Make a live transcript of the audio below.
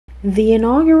The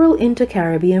inaugural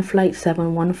interCaribbean Flight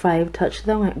 715 touched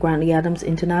down at Grantley Adams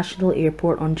International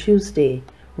Airport on Tuesday.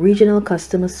 Regional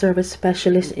Customer Service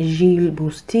Specialist Gilles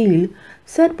Bussutil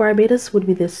said Barbados would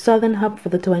be the southern hub for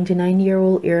the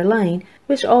 29-year-old airline,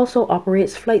 which also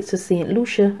operates flights to St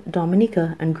Lucia,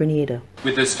 Dominica and Grenada.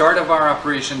 With the start of our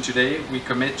operation today, we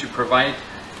commit to provide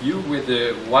you with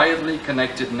a widely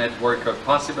connected network of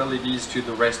possibilities to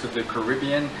the rest of the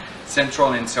Caribbean,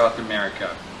 Central and South America.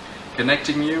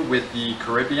 Connecting you with the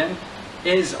Caribbean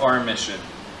is our mission,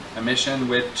 a mission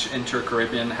which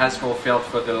interCaribbean has fulfilled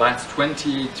for the last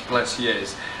 28 plus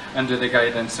years under the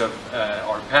guidance of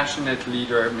our passionate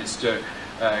leader, Mr.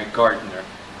 Gardner.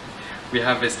 We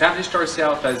have established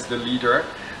ourselves as the leader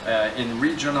in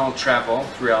regional travel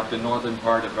throughout the northern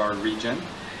part of our region,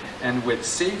 and with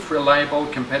safe, reliable,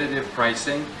 competitive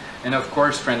pricing, and of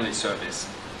course friendly service.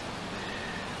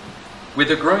 With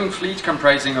a growing fleet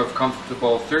comprising of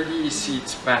comfortable 30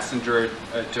 seats passenger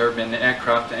turbine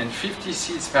aircraft and 50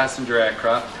 seats passenger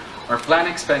aircraft, our planned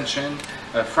expansion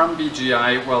from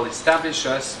BGI will establish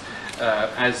us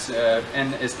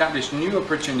and establish new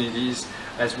opportunities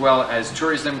as well as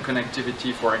tourism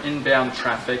connectivity for inbound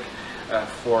traffic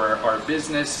for our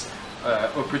business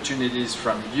opportunities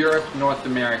from Europe, North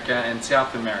America and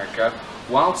South America,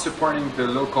 while supporting the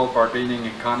local Barbadian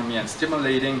economy and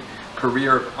stimulating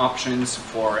career options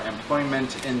for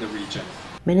employment in the region.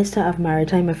 Minister of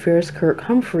Maritime Affairs Kirk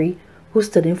Humphrey, who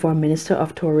stood in for Minister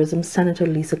of Tourism Senator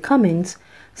Lisa Cummins,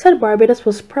 said Barbados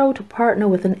was proud to partner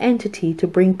with an entity to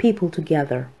bring people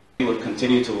together. We will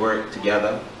continue to work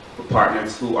together with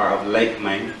partners who are of like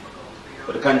mind.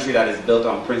 For the country that is built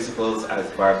on principles as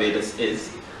Barbados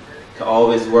is, to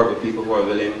always work with people who are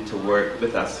willing to work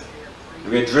with us.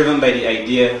 We are driven by the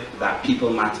idea that people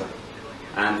matter.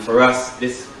 And for us,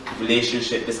 this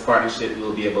relationship, this partnership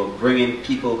will be about bringing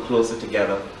people closer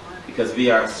together, because we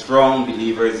are strong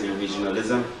believers in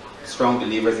regionalism, strong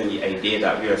believers in the idea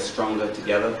that we are stronger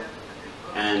together.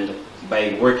 And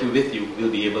by working with you,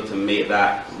 we'll be able to make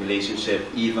that relationship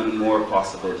even more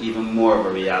possible, even more of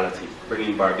a reality,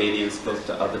 bringing Barbadians closer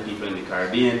to other people in the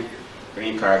Caribbean,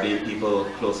 bringing Caribbean people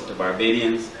closer to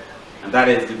Barbadians. And that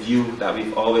is the view that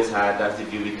we've always had, that's the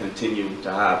view we continue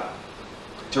to have.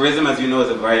 Tourism, as you know, is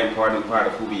a very important part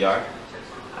of who we are.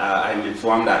 I'm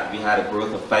informed that we had a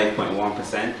growth of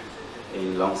 5.1%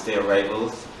 in long-stay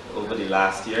arrivals over the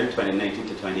last year, 2019 to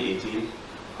 2018.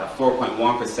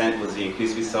 4.1% was the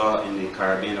increase we saw in the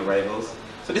Caribbean arrivals.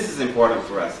 So this is important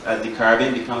for us. As the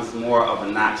Caribbean becomes more of a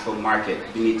natural market,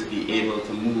 we need to be able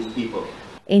to move people.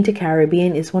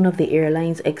 interCaribbean is one of the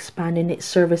airlines expanding its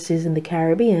services in the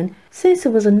Caribbean since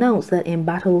it was announced that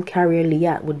embattled carrier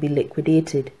Liat would be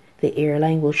liquidated. The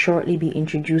airline will shortly be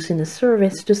introducing a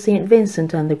service to St.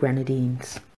 Vincent and the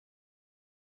Grenadines.